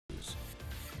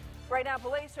Right now,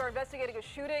 police are investigating a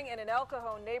shooting in an El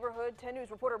Cajon neighborhood. 10 News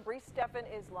reporter Bree Steffen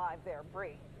is live there.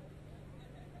 Bree.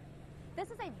 This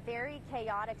is a very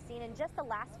chaotic scene. In just the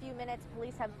last few minutes,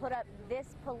 police have put up this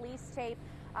police tape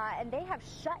and they have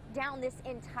shut down this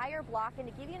entire block. And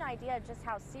to give you an idea of just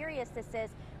how serious this is,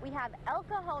 we have El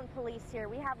Cajon police here,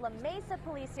 we have La Mesa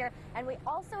police here, and we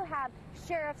also have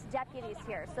sheriff's deputies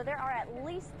here. So there are at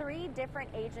least 3 different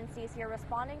agencies here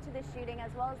responding to this shooting,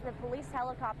 as well as the police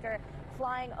helicopter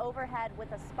flying overhead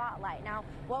with a spotlight. Now,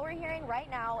 what we're hearing right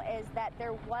now is that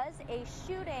there was a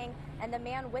shooting and the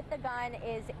man with the gun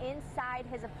is inside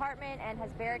his apartment and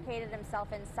has barricaded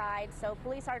himself inside. So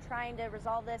police are trying to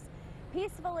resolve this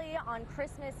peacefully on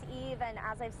Christmas Eve, and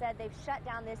as I've said, they've shut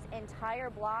down this entire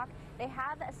block. They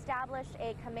have established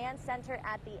a command center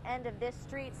at the end of this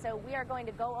street, so we are going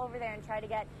to go over there and try to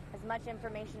get as much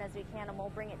information as we can, and we'll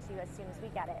bring it to you as soon as we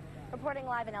get it. Reporting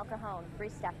live in El Cajon, Bree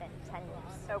Steffen, 10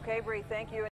 News. Okay, Bree, thank you.